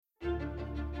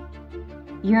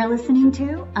You're listening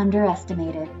to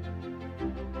Underestimated.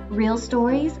 Real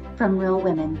stories from real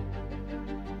women.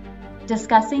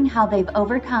 Discussing how they've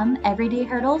overcome everyday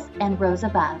hurdles and rose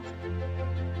above.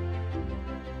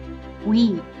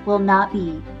 We will not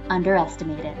be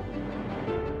underestimated.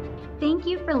 Thank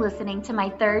you for listening to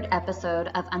my third episode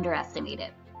of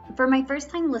Underestimated. For my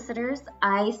first-time listeners,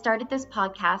 I started this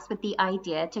podcast with the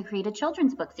idea to create a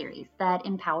children's book series that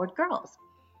empowered girls,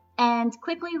 and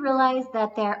quickly realized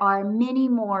that there are many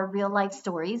more real-life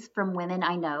stories from women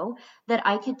I know that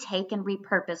I could take and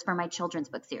repurpose for my children's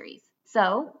book series.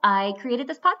 So I created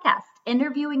this podcast,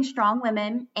 interviewing strong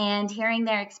women and hearing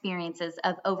their experiences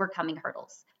of overcoming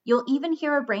hurdles. You'll even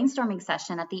hear a brainstorming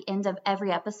session at the end of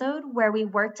every episode where we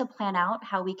work to plan out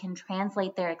how we can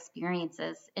translate their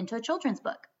experiences into a children's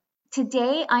book.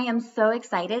 Today, I am so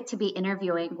excited to be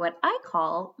interviewing what I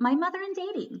call my mother in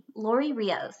dating, Lori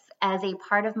Rios, as a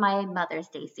part of my Mother's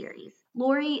Day series.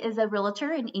 Lori is a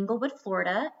realtor in Inglewood,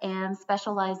 Florida, and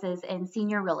specializes in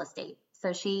senior real estate.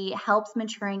 So she helps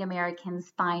maturing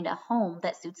Americans find a home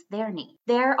that suits their needs.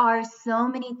 There are so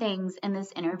many things in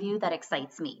this interview that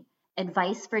excites me.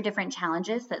 Advice for different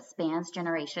challenges that spans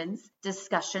generations,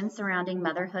 discussion surrounding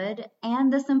motherhood,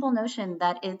 and the simple notion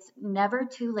that it's never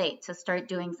too late to start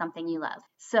doing something you love.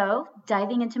 So,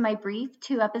 diving into my brief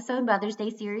 2-episode Mother's Day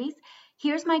series,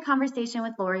 here's my conversation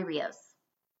with Lori Rios.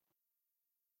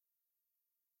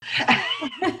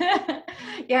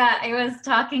 Yeah, I was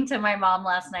talking to my mom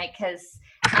last night because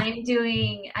I'm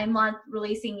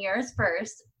releasing yours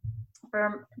first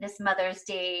for this Mother's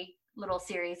Day little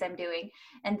series I'm doing,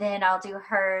 and then I'll do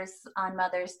hers on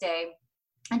Mother's Day.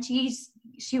 And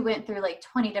she went through like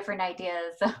 20 different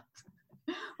ideas of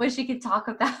what she could talk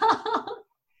about.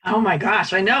 Oh my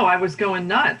gosh, I know. I was going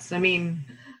nuts. I mean,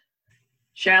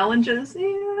 challenges,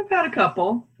 I've had a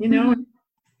couple, Mm-hmm.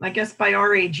 I guess by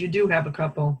our age, you do have a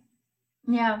couple.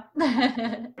 Yeah.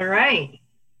 All right,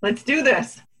 let's do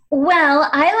this. Well,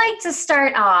 I like to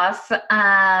start off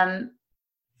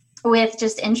with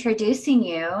just introducing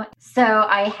you. So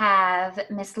I have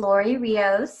Miss Lori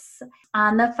Rios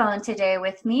on the phone today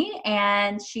with me,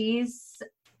 and she's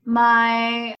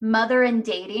my mother in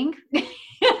dating.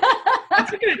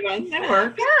 That's a good one. That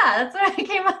works. Yeah, that's what I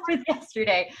came up with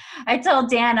yesterday. I told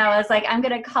Dan, I was like, I'm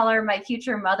going to call her my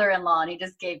future mother-in-law, and he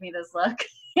just gave me this look.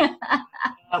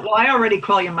 Well, I already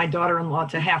call you my daughter-in-law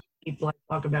to half the people I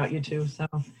talk about you to, so.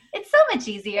 It's so much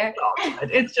easier.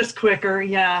 It's just quicker,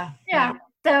 yeah. Yeah.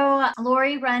 So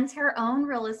Lori runs her own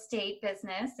real estate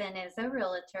business and is a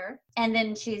realtor. And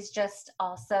then she's just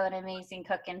also an amazing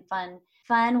cook and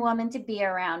fun woman to be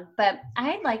around. But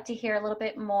I'd like to hear a little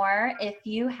bit more if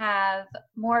you have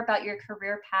more about your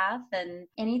career path and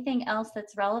anything else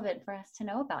that's relevant for us to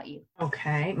know about you.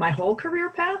 Okay. My whole career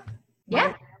path?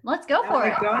 Yeah. Let's go for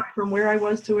it. I got from where I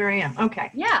was to where I am. Okay.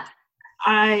 Yeah.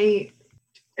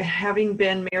 Having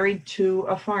been married to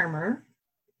a farmer,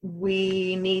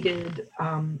 we needed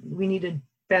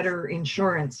better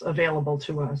insurance available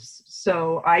to us.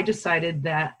 So I decided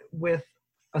that with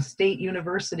a state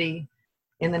university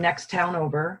in the next town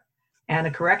over and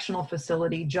a correctional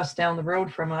facility just down the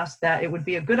road from us, that it would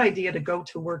be a good idea to go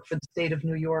to work for the state of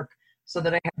New York so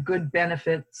that I have good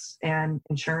benefits and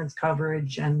insurance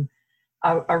coverage and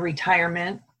a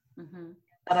retirement,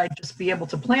 that I'd just be able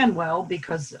to plan well,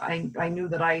 because I knew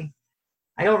that I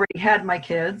already had my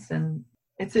kids. And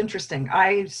it's interesting.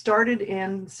 I started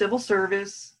in civil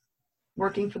service,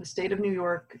 working for the state of New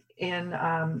York in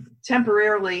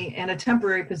temporarily in a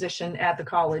temporary position at the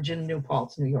college in New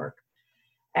Paltz, New York.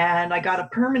 And I got a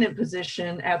permanent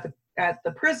position at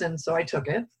the prison, so I took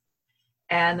it.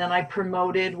 And then I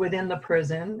promoted within the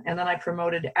prison, and then I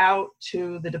promoted out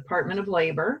to the Department of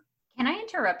Labor. Can I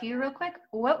interrupt you real quick?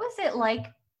 What was it like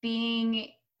being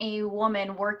a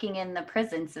woman working in the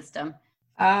prison system?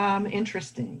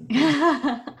 Interesting.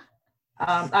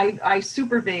 I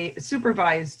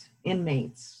supervised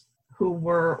inmates who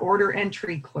were order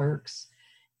entry clerks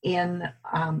in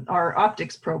our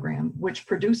optics program, which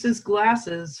produces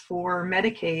glasses for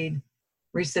Medicaid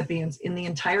recipients in the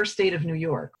entire state of New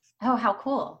York. Oh, how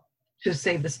cool. To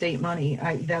save the state money.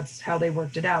 That's how they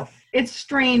worked it out. It's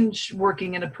strange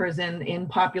working in a prison in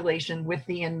population with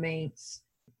the inmates.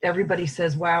 Everybody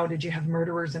says, wow, did you have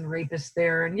murderers and rapists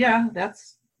there? And yeah,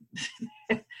 that's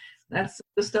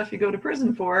the stuff you go to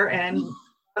prison for, and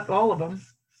not all of them.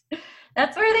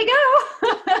 That's where they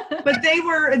go. But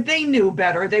they knew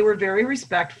better. They were very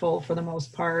respectful for the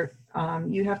most part.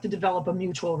 You have to develop a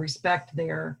mutual respect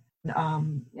there.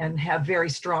 And have very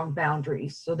strong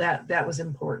boundaries. So that was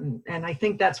important. And I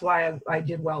think that's why I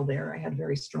did well there. I had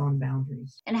very strong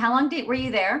boundaries. And how long were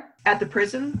you there? At the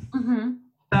prison? Mm-hmm.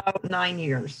 About 9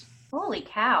 years. Holy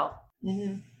cow.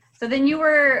 Mm-hmm. So then you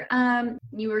were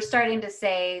starting to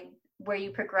say where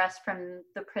you progressed from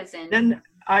the prison. Then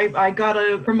I got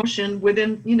a promotion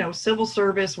within, civil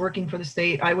service, working for the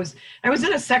state. I was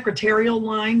in a secretarial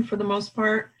line for the most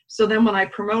part. So then when I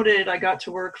promoted, I got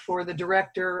to work for the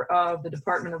director of the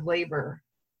Department of Labor.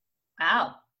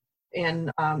 Wow.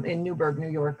 In Newburgh, New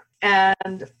York.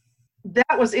 And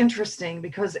that was interesting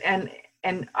because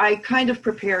and I kind of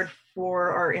prepared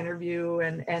for our interview,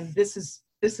 and this is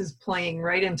playing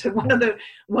right into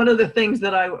one of the things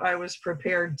that I was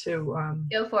prepared to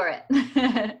go for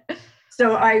it.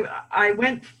 So I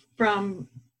went from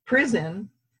prison,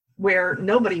 where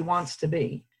nobody wants to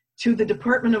be, to the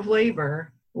Department of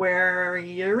Labor, where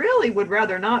you really would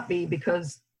rather not be,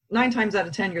 because 9 times out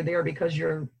of 10 you're there because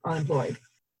you're unemployed.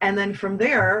 And then from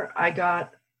there, I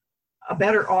got a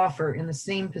better offer in the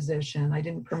same position. I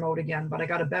didn't promote again, but I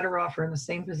got a better offer in the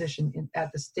same position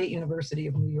at the State University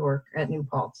of New York at New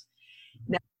Paltz.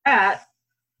 Now that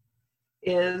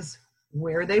is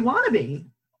where they want to be.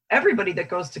 Everybody that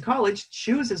goes to college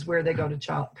chooses where they go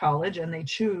to college, and they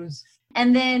choose.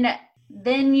 And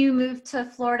then you moved to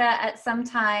Florida at some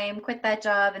time, quit that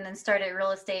job, and then started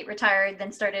real estate, retired,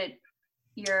 then started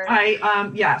your...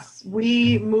 Yes,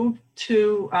 we moved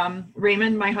to,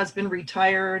 Raymond, my husband,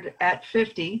 retired at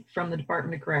 50 from the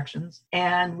Department of Corrections,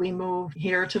 and we moved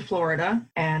here to Florida,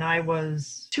 and I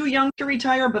was too young to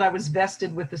retire, but I was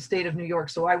vested with the state of New York,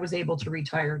 so I was able to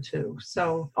retire too.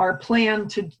 So our plan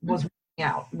was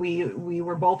out. We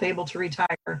were both able to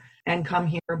retire and come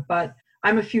here, but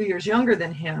I'm a few years younger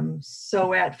than him.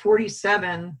 So at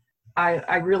 47,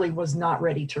 I really was not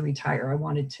ready to retire. I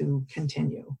wanted to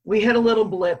continue. We hit a little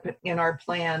blip in our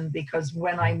plan because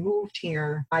when I moved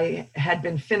here, I had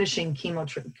been finishing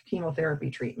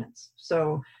chemotherapy treatments.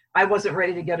 So I wasn't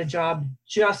ready to get a job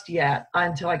just yet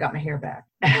until I got my hair back.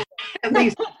 At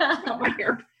least I got my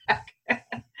hair back.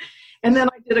 And then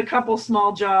I did a couple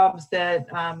small jobs that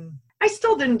I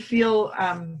still didn't feel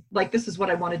like this is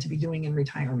what I wanted to be doing in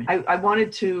retirement. I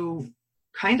wanted to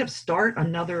kind of start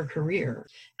another career.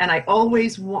 And I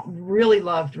always really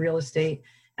loved real estate,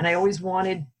 and I always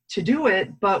wanted to do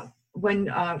it. But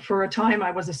when for a time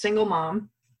I was a single mom,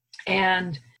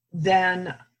 and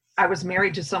then I was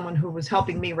married to someone who was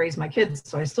helping me raise my kids.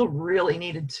 So I still really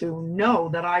needed to know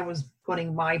that I was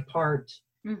putting my partnership,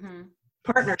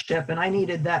 and I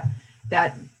needed that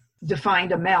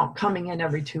defined amount coming in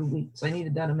every 2 weeks. I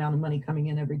needed that amount of money coming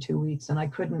in every 2 weeks, and I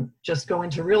couldn't just go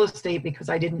into real estate because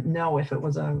I didn't know if it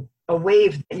was a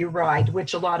wave that you ride,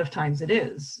 which a lot of times it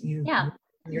is. You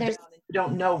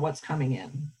don't know what's coming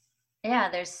in. Yeah,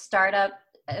 there's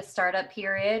a startup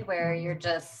period where you're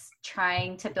just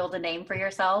trying to build a name for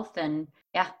yourself, and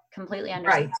completely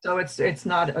understand. Right, so it's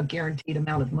not a guaranteed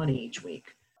amount of money each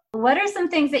week. What are some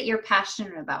things that you're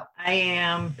passionate about? I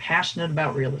am passionate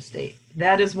about real estate.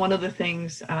 That is one of the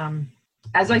things,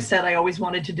 as I said, I always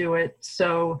wanted to do it.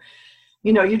 So,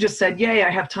 you just said, yay, I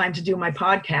have time to do my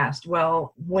podcast.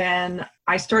 Well, when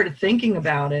I started thinking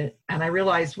about it and I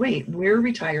realized, wait, we're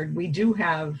retired. We do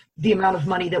have the amount of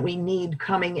money that we need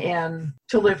coming in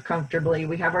to live comfortably.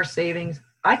 We have our savings.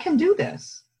 I can do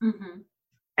this. Mm-hmm.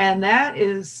 And that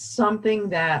is something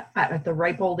that at the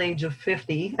ripe old age of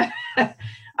 50,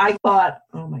 I thought,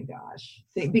 oh my gosh,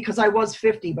 because I was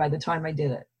 50 by the time I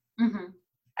did it. Mm-hmm.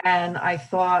 And I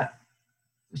thought,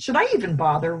 should I even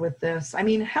bother with this? I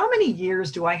mean, how many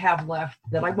years do I have left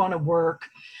that I want to work?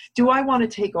 Do I want to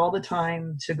take all the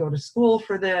time to go to school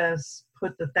for this,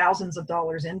 put the thousands of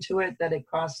dollars into it that it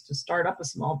costs to start up a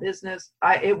small business?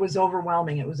 It was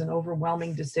overwhelming. It was an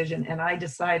overwhelming decision. And I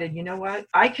decided, you know what?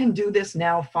 I can do this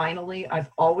now, finally. I've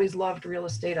always loved real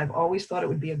estate. I've always thought it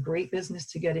would be a great business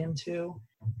to get into.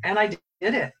 And I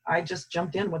did it. I just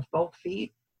jumped in with both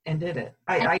feet and did it.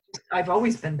 I've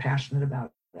always been passionate about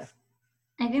it.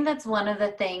 I think that's one of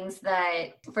the things that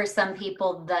for some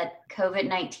people that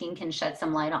COVID-19 can shed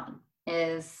some light on,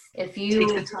 is if you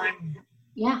take the time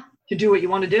to do what you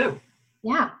want to do.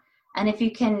 Yeah. And if you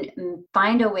can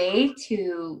find a way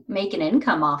to make an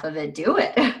income off of it, do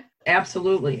it.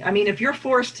 Absolutely. I mean, if you're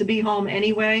forced to be home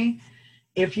anyway,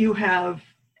 if you have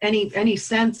any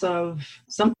sense of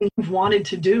something you've wanted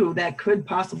to do that could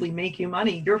possibly make you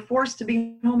money, you're forced to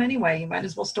be home anyway. You might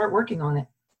as well start working on it.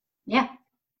 Yeah.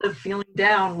 Instead of feeling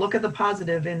down, look at the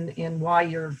positive in why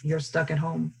you're stuck at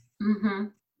home. Mm-hmm.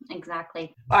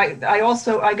 Exactly. I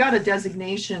got a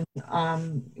designation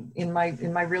in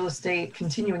my real estate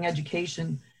continuing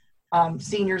education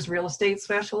seniors real estate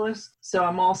specialist. So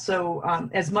I'm also,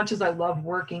 as much as I love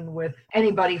working with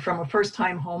anybody from a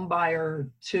first-time home buyer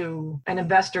to an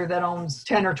investor that owns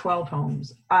 10 or 12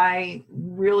 homes, I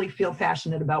really feel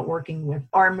passionate about working with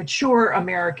our mature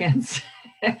Americans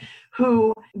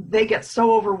who they get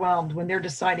so overwhelmed when they're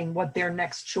deciding what their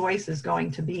next choice is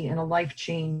going to be in a life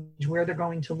change, where they're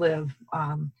going to live.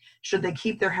 Should they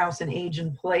keep their house and age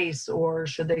in place, or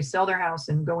should they sell their house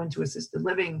and go into assisted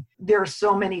living? There are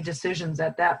so many decisions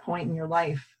at that point in your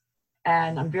life.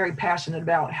 And I'm very passionate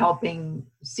about helping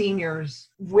seniors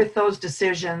with those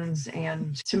decisions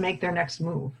and to make their next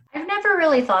move. I've never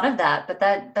really thought of that, but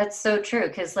that's so true.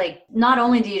 Because like, not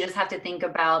only do you just have to think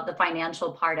about the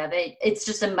financial part of it, it's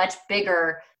just a much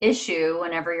bigger issue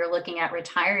whenever you're looking at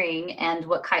retiring and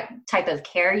what type of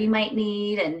care you might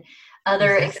need and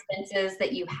other expenses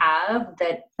that you have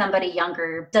that somebody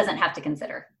younger doesn't have to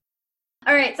consider.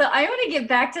 All right. So I want to get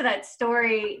back to that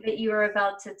story that you were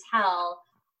about to tell.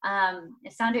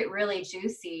 It sounded really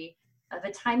juicy of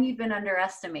a time you've been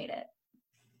underestimated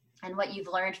and what you've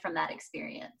learned from that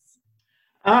experience.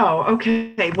 Oh,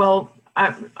 okay. Well,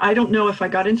 I don't know if I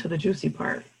got into the juicy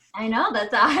part. I know,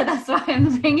 that's why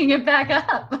I'm bringing it back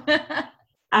up.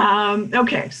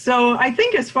 Okay. So I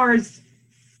think as far as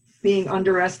being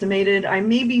underestimated, I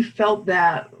maybe felt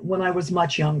that when I was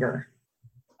much younger.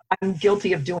 I'm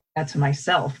guilty of doing that to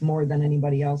myself more than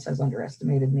anybody else has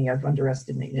underestimated me. I've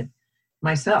underestimated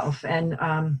myself. And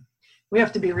we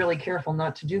have to be really careful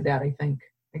not to do that, I think.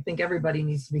 I think everybody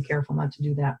needs to be careful not to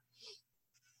do that.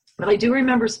 But I do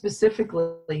remember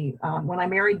specifically when I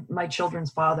married my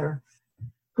children's father,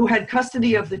 who had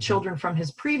custody of the children from his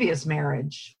previous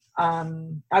marriage.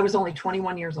 I was only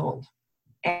 21 years old.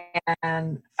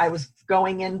 And I was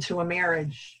going into a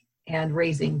marriage and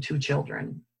raising two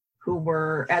children who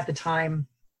were at the time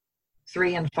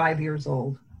 3 and 5 years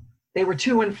old. They were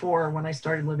 2 and 4 when I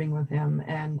started living with him,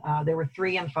 and they were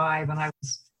 3 and 5. And I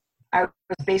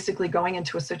was basically going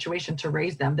into a situation to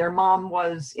raise them. Their mom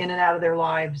was in and out of their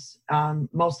lives,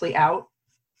 mostly out.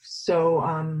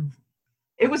 So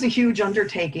it was a huge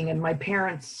undertaking, and my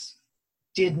parents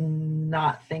did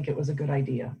not think it was a good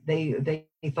idea. They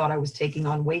thought I was taking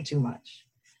on way too much.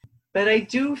 But I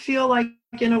do feel like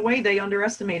in a way they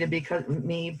underestimated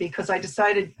because I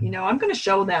decided, I'm going to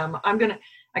show them.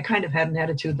 I kind of had an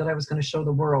attitude that I was going to show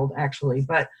the world, actually,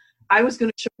 but I was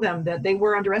going to show them that they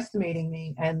were underestimating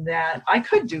me and that I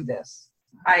could do this.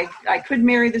 I could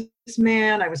marry this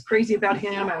man. I was crazy about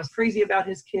him. I was crazy about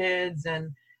his kids,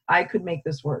 and I could make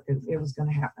this work. It was going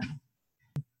to happen.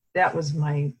 That was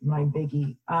my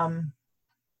biggie.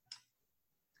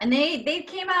 And they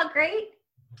came out great.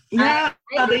 Yeah,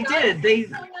 they did. They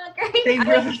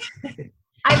really did.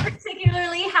 I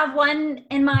particularly have one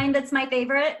in mind that's my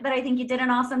favorite that I think you did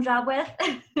an awesome job with.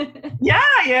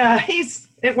 Yeah.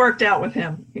 It worked out with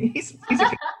him. He's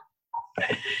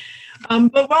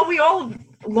but while we all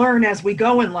learn as we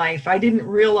go in life, I didn't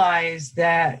realize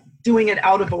that doing it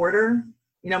out of order,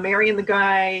 marrying the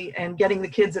guy and getting the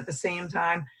kids at the same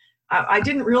time, I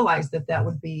didn't realize that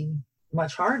would be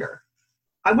much harder.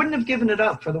 I wouldn't have given it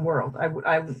up for the world.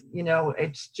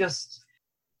 It's just,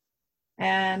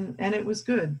 and it was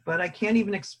good, but I can't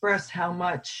even express how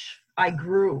much I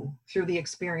grew through the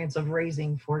experience of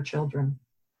raising 4 children.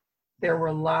 There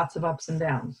were lots of ups and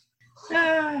downs.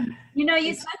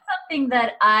 You said something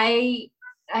that I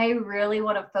really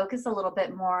want to focus a little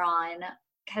bit more on,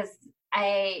 because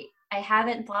I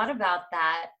haven't thought about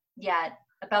that yet,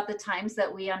 about the times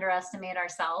that we underestimate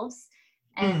ourselves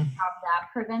and how that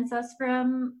prevents us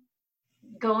from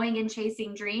going and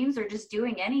chasing dreams or just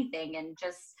doing anything and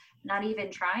just not even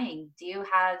trying. Do you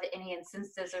have any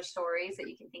instances or stories that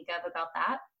you can think of about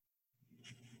that?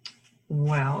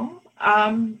 Well,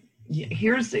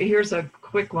 here's a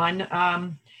quick one.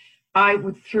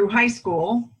 Through high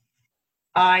school,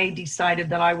 I decided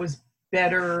that I was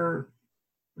better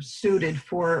suited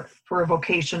for a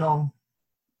vocational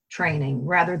training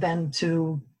rather than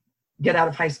to get out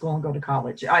of high school and go to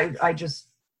college. I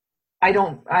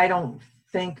don't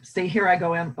think, see, here I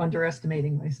go, I'm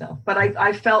underestimating myself, but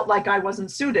I felt like I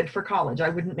wasn't suited for college. I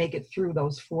wouldn't make it through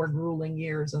those 4 grueling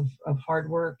years of hard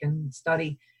work and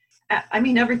study. I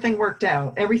mean, everything worked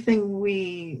out. Everything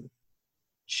we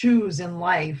choose in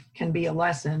life can be a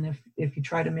lesson. If you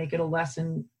try to make it a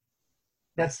lesson,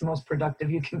 that's the most productive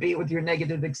you can be with your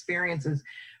negative experiences.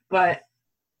 But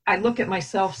I look at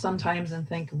myself sometimes and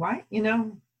think, why,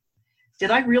 did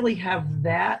I really have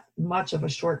that much of a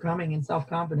shortcoming in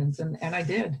self-confidence? And I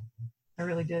did. I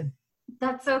really did.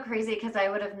 That's so crazy, because I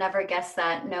would have never guessed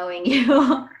that, knowing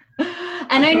you.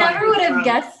 And I never would have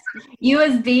guessed you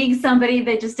as being somebody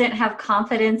that just didn't have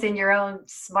confidence in your own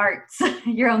smarts,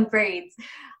 your own grades.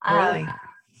 Really?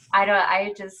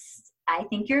 I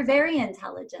think you're very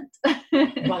intelligent.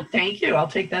 Well, thank you. I'll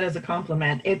take that as a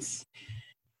compliment. It's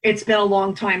been a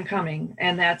long time coming,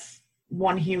 and that's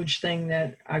one huge thing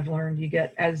that I've learned. You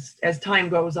get, as time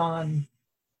goes on,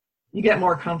 you get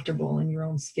more comfortable in your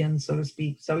own skin, so to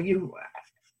speak. So you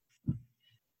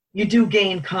do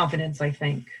gain confidence, I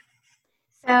think.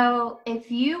 So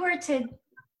if you were to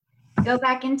go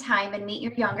back in time and meet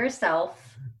your younger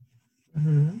self,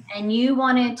 mm-hmm. and you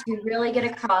wanted to really get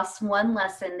across one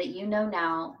lesson that you know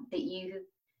now that you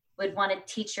would want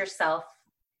to teach yourself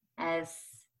as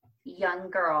a young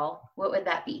girl, what would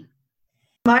that be?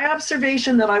 My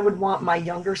observation that I would want my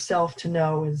younger self to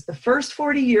know is the first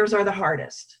 40 years are the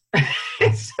hardest.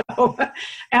 So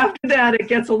after that, it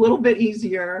gets a little bit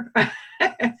easier.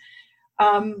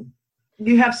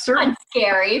 You have certain... That's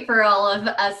scary for all of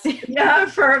us. Yeah,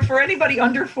 for anybody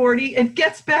under 40, it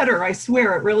gets better. I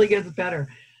swear, it really gets better.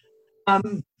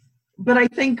 But I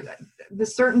think the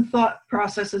certain thought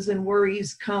processes and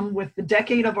worries come with the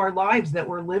decade of our lives that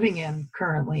we're living in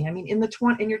currently. I mean, in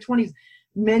your 20s,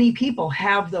 many people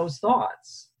have those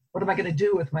thoughts. What am I going to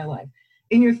do with my life?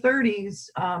 In your 30s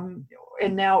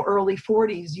and now early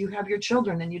 40s, you have your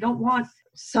children, and you don't want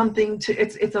something to,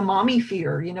 it's a mommy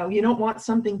fear, you don't want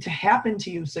something to happen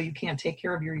to you so you can't take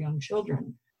care of your young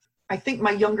children. I think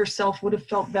my younger self would have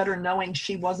felt better knowing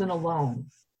she wasn't alone.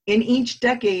 In each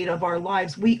decade of our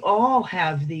lives, we all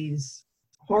have these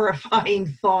horrifying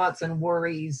thoughts and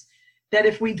worries that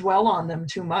if we dwell on them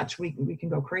too much, we can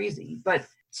go crazy. But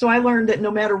so I learned that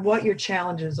no matter what your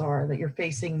challenges are that you're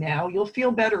facing now, you'll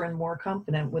feel better and more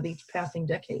confident with each passing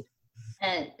decade.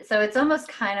 And so it's almost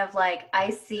kind of like, I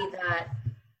see that,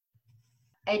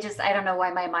 I don't know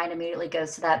why my mind immediately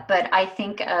goes to that, but I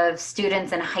think of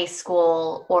students in high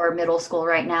school or middle school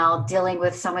right now dealing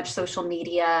with so much social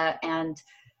media, and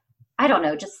I don't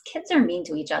know, just kids are mean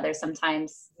to each other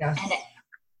sometimes. Yes. And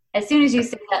as soon as you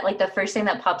say that, like the first thing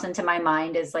that pops into my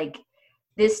mind is like,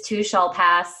 this too shall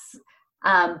pass.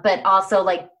 But also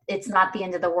like, it's not the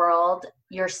end of the world.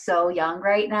 You're so young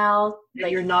right now.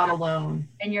 Like, you're not alone.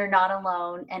 And you're not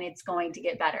alone, and it's going to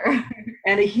get better.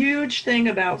 And a huge thing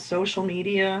about social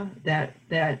media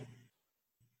that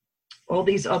all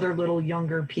these other little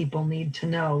younger people need to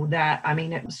know that, I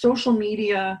mean, social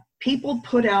media, people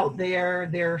put out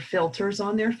their filters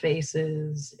on their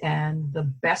faces and the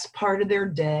best part of their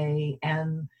day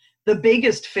and the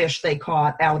biggest fish they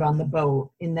caught out on the boat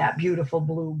in that beautiful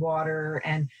blue water.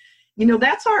 And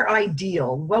that's our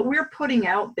ideal. What we're putting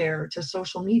out there to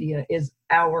social media is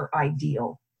our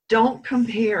ideal. Don't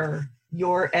compare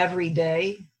your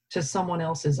everyday to someone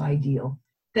else's ideal.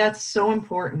 That's so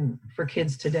important for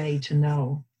kids today to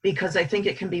know, because I think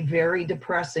it can be very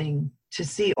depressing to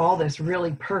see all this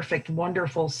really perfect,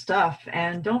 wonderful stuff.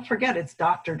 And don't forget, it's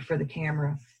doctored for the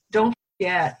camera. Don't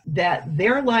forget that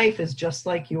their life is just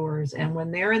like yours. And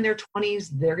when they're in their 20s,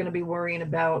 they're going to be worrying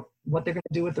about what they're going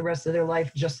to do with the rest of their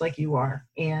life, just like you are.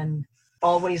 And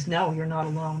always know you're not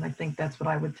alone. I think that's what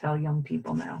I would tell young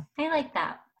people now. I like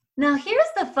that. Now, here's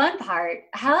the fun part.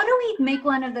 How do we make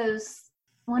one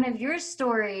of your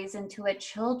stories into a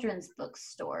children's book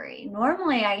story?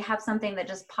 Normally, I have something that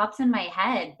just pops in my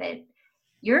head, but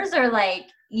yours are like,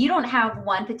 you don't have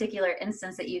one particular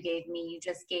instance that you gave me. You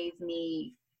just gave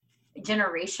me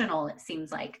generational, it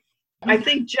seems like. I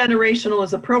think generational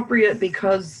is appropriate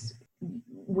because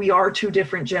we are two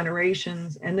different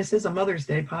generations, and this is a Mother's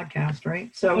Day podcast,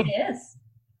 right? So it is.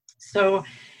 So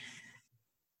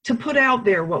to put out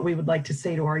there what we would like to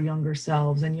say to our younger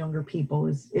selves and younger people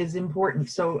is important.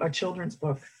 So a children's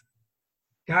book.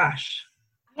 Gosh.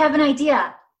 I have an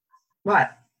idea.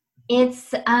 What?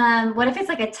 It's, what if it's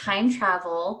like a time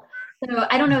travel? So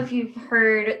I don't know if you've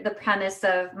heard the premise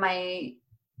of my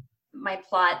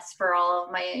plots for all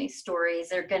of my stories.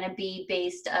 They're going to be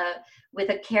based with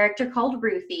a character called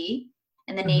Ruthie.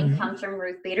 And the name comes from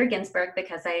Ruth Bader Ginsburg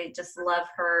because I just love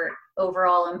her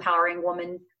overall empowering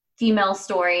woman female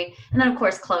story. And then of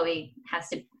course Chloe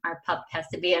our pup has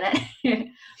to be in it.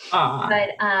 But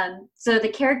so the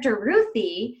character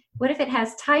Ruthie, what if it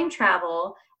has time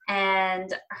travel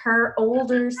and her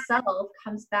older self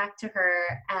comes back to her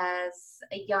as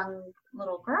a young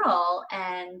little girl,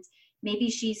 and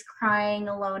maybe she's crying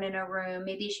alone in a room,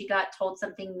 maybe she got told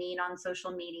something mean on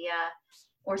social media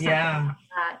or something like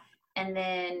that, and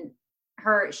then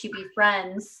she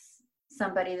befriends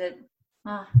somebody that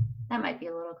that might be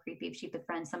a little creepy if she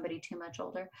befriends somebody too much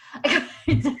older.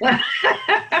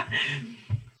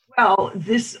 Well,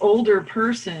 this older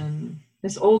person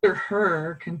this older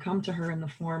her can come to her in the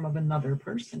form of another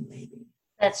person, maybe.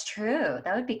 That's true.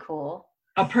 That would be cool.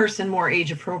 A person more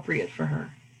age appropriate for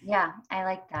her. Yeah, I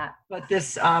like that. But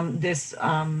this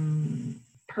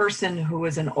person who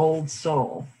is an old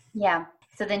soul. Yeah.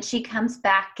 So then she comes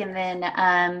back and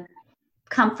then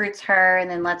comforts her and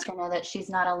then lets her know that she's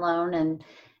not alone and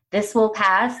this will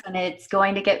pass and it's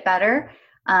going to get better.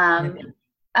 I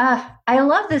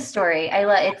love this story.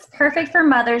 It's perfect for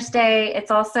Mother's Day.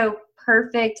 It's also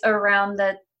perfect around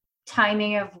the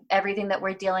timing of everything that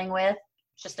we're dealing with.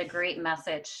 It's just a great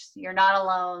message. You're not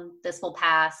alone. This will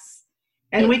pass.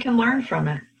 And we can learn from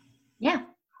it. Yeah,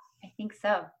 I think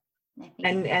so.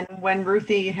 And when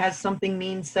Ruthie has something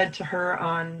mean said to her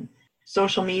on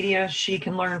social media, she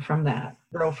can learn from that,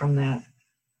 grow from that.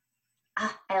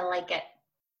 I like it.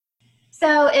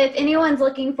 So if anyone's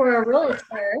looking for a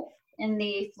realtor in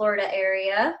the Florida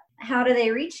area, how do they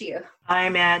reach you?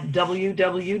 I'm at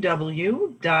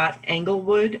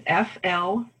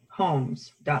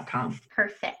www.englewoodflhomes.com.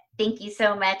 Perfect. Thank you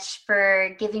so much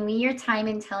for giving me your time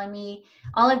and telling me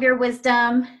all of your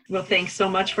wisdom. Well, thanks so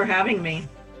much for having me.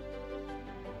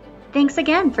 Thanks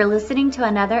again for listening to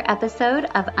another episode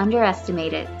of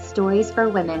Underestimated Stories for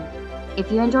Women. If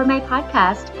you enjoyed my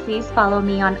podcast, please follow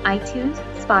me on iTunes,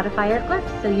 Spotify, or Clips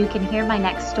so you can hear my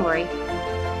next story.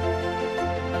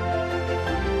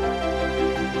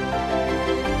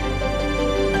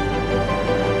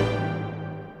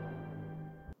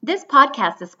 This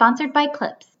podcast is sponsored by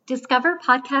Clips. Discover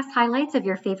podcast highlights of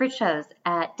your favorite shows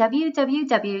at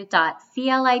www.clip.ps.